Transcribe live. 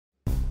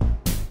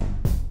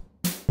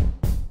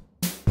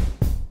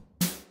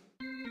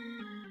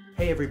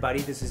Hey everybody,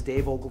 this is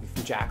Dave Ogilvy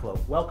from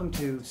Jakalope. Welcome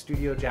to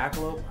Studio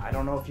Jakalope. I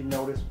don't know if you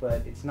noticed,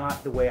 but it's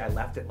not the way I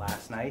left it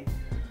last night.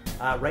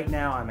 Right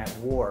now I'm at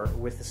war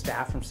with the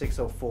staff from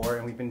 604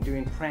 and we've been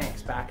doing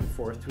pranks back and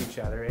forth to each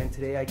other, and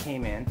today I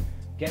came in,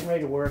 getting ready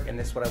to work, and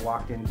this is what I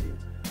walked into.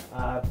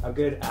 A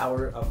good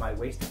hour of my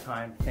wasted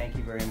time. Thank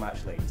you very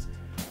much, ladies.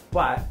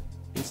 But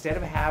instead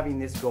of having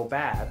this go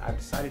bad, I've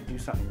decided to do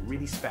something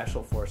really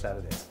special for us out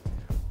of this.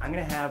 I'm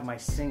gonna have my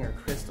singer,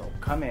 Chrystal,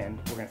 come in.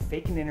 We're gonna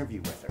fake an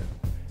interview with her.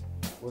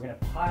 We're gonna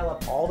pile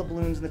up all the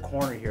balloons in the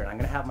corner here, and I'm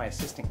gonna have my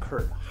assistant,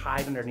 Kurt,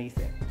 hide underneath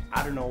it.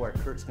 Out of nowhere,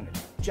 Kurt's gonna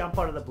jump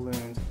out of the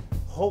balloons,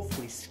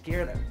 hopefully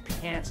scare the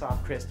pants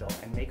off Chrystal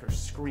and make her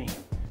scream.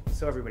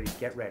 So everybody,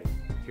 get ready.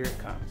 Here it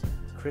comes.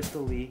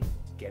 Chrystal Leigh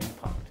getting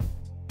pumped.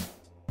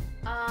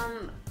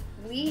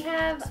 We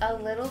have a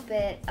little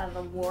bit of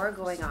a war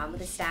going on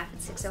with the staff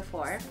at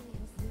 604,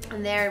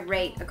 and they're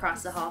right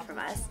across the hall from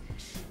us.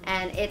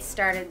 And it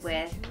started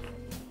with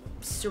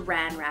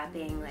saran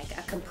wrapping like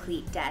a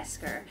complete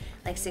desk, or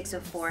like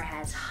 604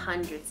 has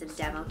hundreds of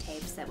demo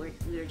tapes that we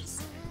were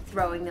just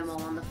throwing them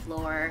all on the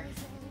floor.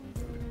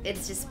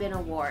 It's just been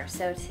a war.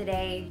 So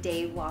today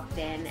Dave walked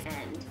in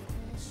and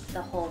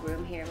the whole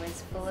room here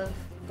was full of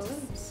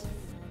balloons.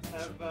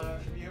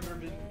 Have you ever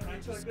been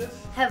pranked like this?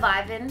 Have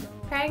I been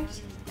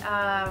pranked?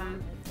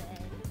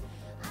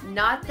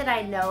 Not that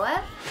I know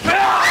of.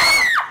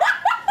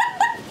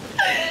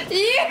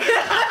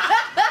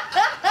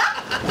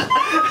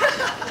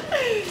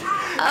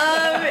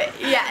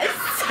 Yes.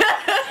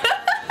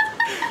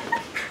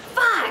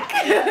 Fuck.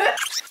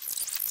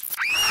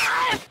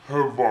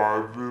 Have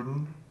I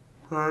been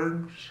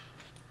pranked?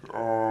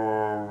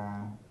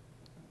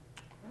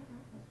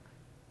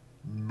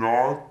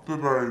 Not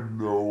that I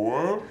know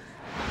of.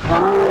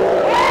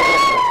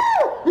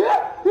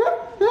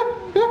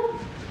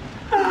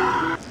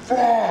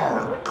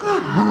 Fuck!